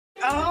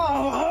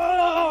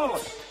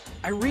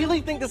I really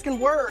think this can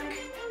work.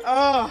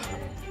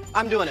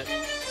 I'm doing it.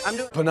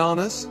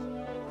 Bananas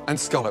and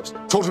scallops.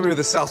 Talk to me with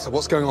the salsa.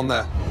 What's going on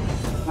there?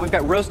 We've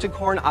got roasted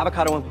corn,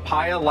 avocado, and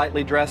papaya,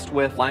 lightly dressed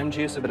with lime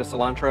juice, a bit of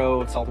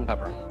cilantro, salt, and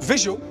pepper.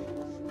 Visual,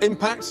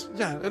 impact,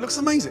 yeah, it looks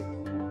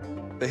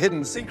amazing. The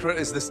hidden secret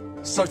is this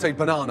sauteed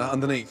banana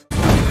underneath.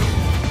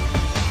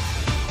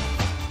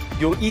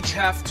 You'll each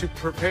have to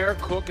prepare,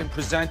 cook, and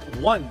present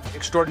one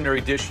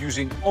extraordinary dish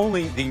using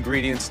only the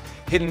ingredients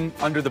hidden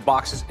under the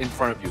boxes in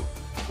front of you.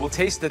 We'll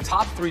taste the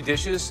top 3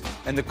 dishes,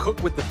 and the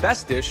cook with the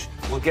best dish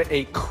will get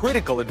a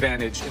critical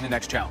advantage in the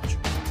next challenge.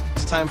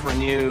 It's time for a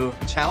new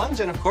challenge,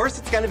 and of course,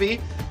 it's going to be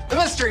the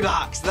mystery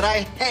box that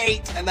I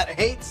hate and that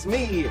hates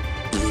me.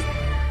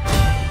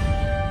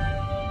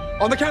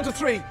 On the count of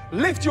 3,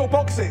 lift your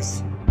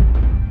boxes.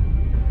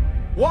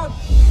 1.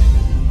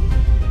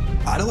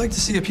 I'd like to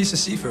see a piece of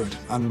seafood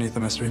underneath the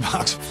mystery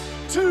box.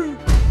 2.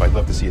 I'd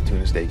love to see a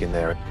tuna steak in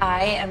there.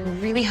 I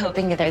am really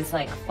hoping that there's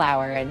like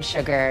flour and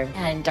sugar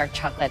and dark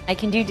chocolate. I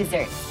can do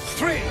dessert.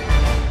 3.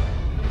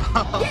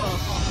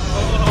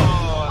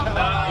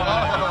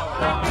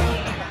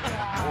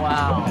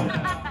 Wow.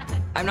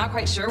 I'm not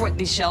quite sure what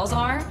these shells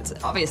are. It's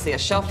obviously a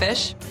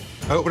shellfish.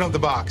 I open up the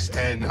box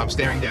and I'm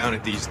staring down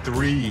at these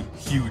 3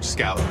 huge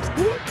scallops.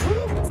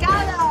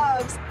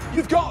 Scallops!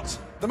 You've got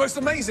the most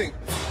amazing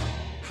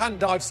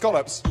hand-dyed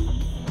scallops.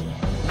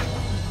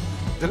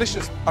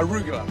 Delicious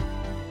arugula,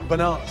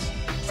 bananas,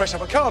 fresh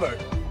avocado,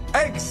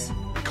 eggs,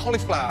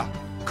 cauliflower,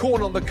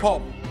 corn on the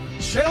cob,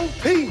 shelled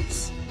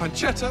peas,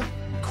 pancetta,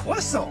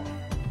 croissant,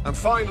 and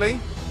finally,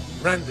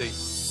 brandy.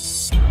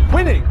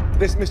 Winning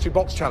this mystery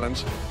box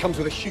challenge comes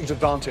with a huge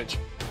advantage.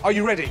 Are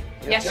you ready?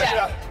 Yes,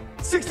 chef.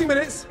 60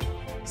 minutes,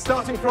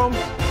 starting from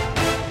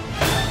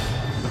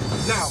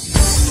now.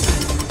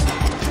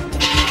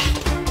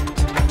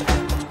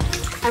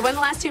 I won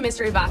the last 2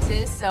 mystery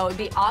boxes, so it'd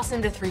be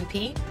awesome to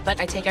 3P, but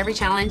I take every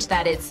challenge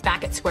that it's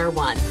back at square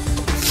one.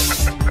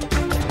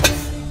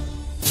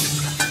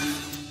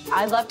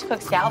 I love to cook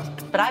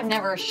scallops, but I've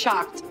never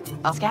shocked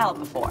a scallop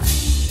before.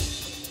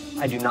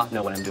 I do not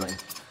know what I'm doing.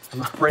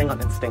 I'm operating on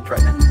instinct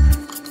right now.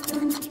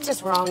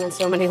 Just wrong on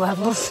so many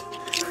levels.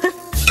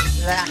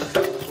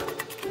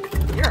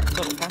 You're a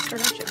little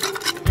bastard, aren't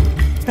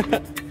you?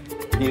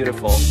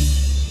 Beautiful.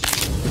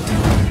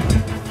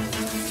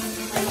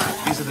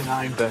 These are the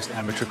 9 best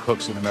amateur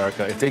cooks in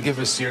America. If they give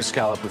us seared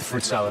scallop with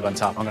fruit salad on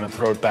top, I'm going to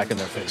throw it back in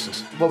their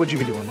faces. What would you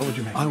be doing? What would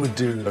you make? I would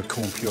do a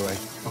corn puree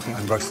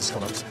and roast the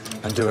scallops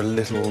and do a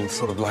little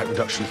sort of light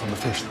reduction from the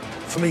fish.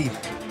 For me,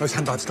 those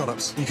hand-dyed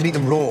scallops, you can eat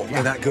them raw.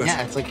 They're that good.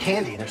 Yeah, it's like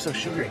candy. They're so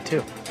sugary,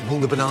 too. Pull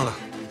the banana.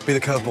 Be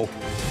the curveball.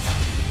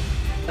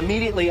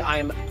 Immediately, I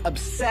am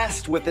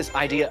obsessed with this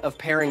idea of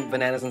pairing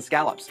bananas and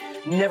scallops.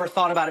 Never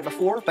thought about it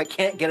before, but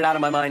can't get it out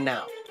of my mind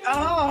now.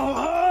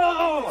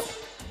 Oh!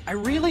 I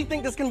really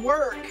think this can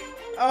work.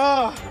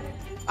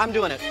 I'm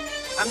doing it.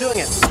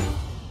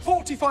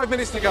 45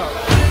 minutes to go.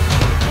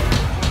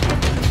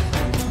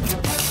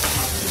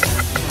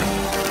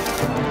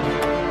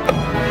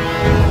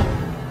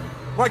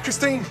 Right,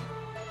 Christine,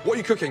 what are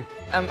you cooking?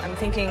 I'm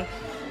thinking,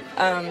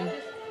 have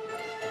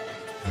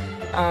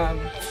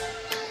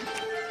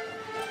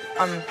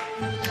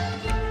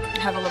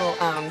a little,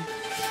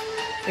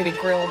 maybe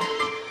grilled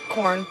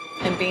corn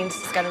and beans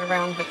scattered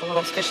around with a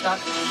little fish stock.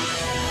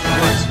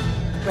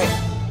 Great.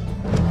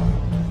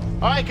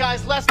 All right,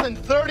 guys, less than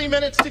 30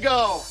 minutes to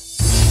go.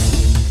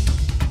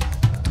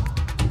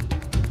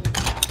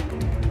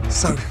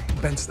 So,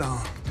 Ben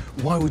Starr,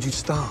 why would you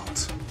start,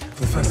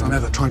 for the first time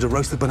ever, trying to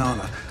roast a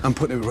banana and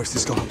put it with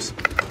roasted scallops?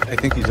 I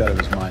think he's out of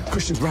his mind.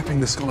 Christian's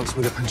wrapping the scallops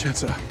with a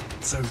pancetta,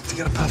 so to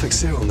get a perfect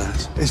sear on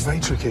that is very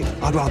tricky.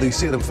 I'd rather you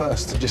sear them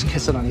first. Just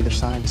kiss it on either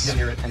side,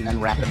 sear it, and then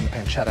wrap it in the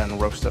pancetta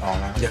and roast it all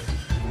out. Yeah.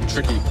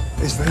 Tricky.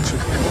 It's very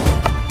tricky.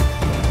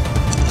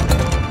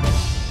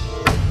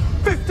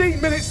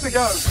 15 minutes to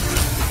go.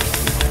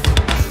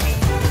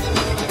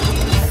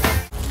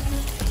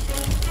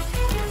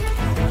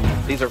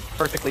 These are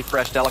perfectly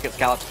fresh, delicate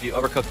scallops if you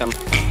overcook them.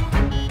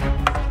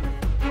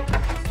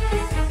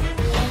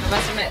 I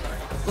must admit,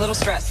 a little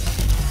stressed.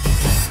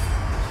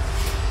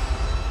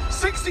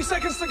 60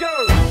 seconds to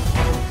go.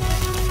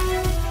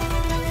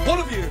 One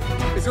of you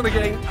is going to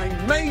gain a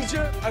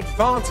major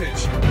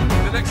advantage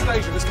in the next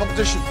stage of this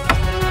competition.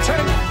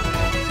 10,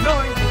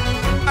 9,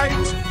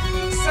 8,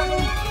 7,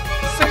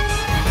 6,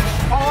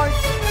 5,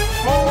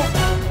 4,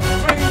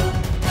 3,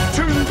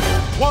 2,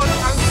 1,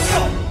 and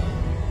stop.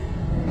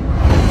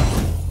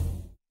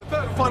 The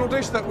third and final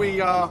dish that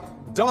we are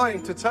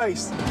dying to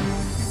taste.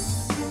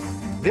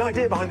 The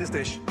idea behind this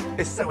dish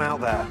is so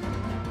out there.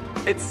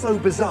 It's so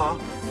bizarre,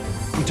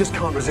 you just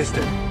can't resist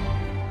it.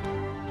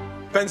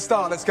 Ben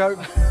Starr, let's go.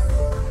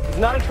 It's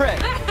not a trick.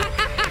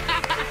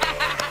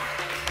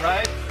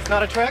 Right? It's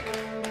not a trick?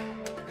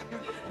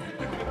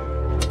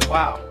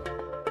 Wow.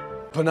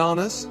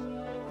 Bananas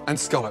and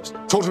scallops.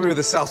 Talk to me with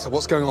the salsa.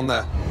 What's going on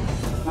there?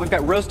 We've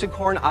got roasted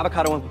corn,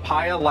 avocado, and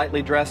papaya,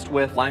 lightly dressed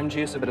with lime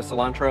juice, a bit of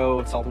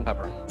cilantro, salt, and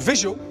pepper.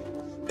 Visual,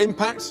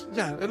 impact,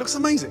 yeah, it looks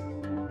amazing.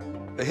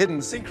 The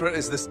hidden secret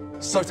is this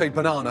sautéed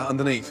banana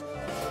underneath.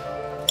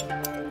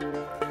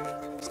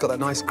 It's got that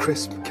nice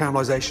crisp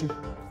caramelization,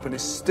 but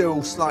it's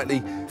still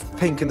slightly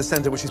pink in the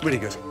center, which is really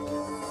good.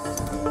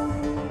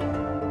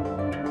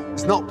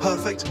 It's not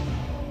perfect.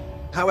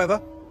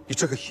 However, you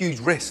took a huge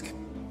risk,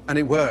 and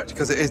it worked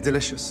because it is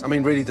delicious. I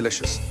mean, really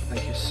delicious.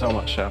 Thank you so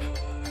much, Chef.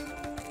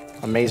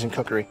 Amazing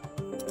cookery.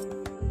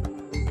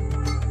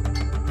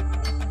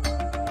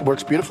 It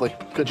works beautifully.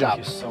 Good job.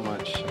 Thank you so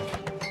much, Chef.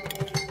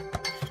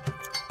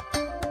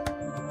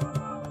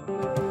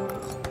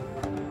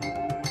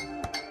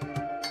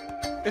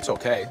 It's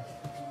okay.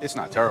 It's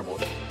not terrible.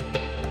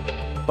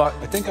 But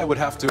I think I would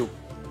have to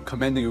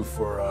commend you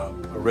for a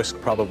risk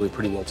probably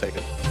pretty well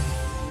taken.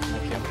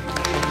 Thank you.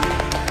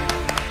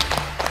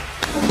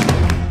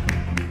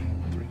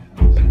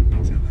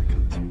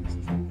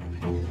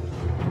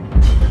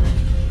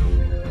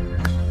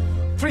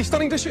 Three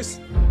stunning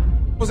dishes.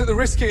 Was it the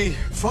risky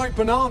fried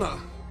banana?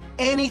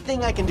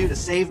 Anything I can do to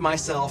save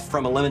myself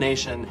from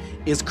elimination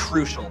is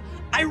crucial.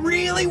 I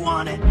really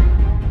want it.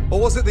 Or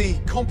was it the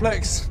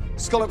complex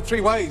scallop 3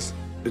 ways?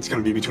 It's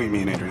gonna be between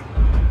me and Adrian.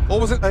 Or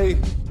was it a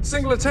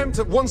single attempt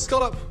at one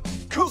scallop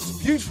cooked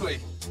beautifully?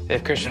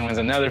 If Christian wins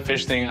another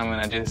fish thing, I'm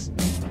gonna just...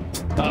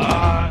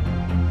 The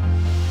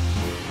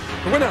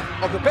winner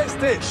of the best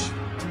dish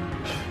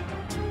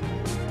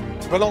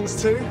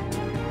belongs to...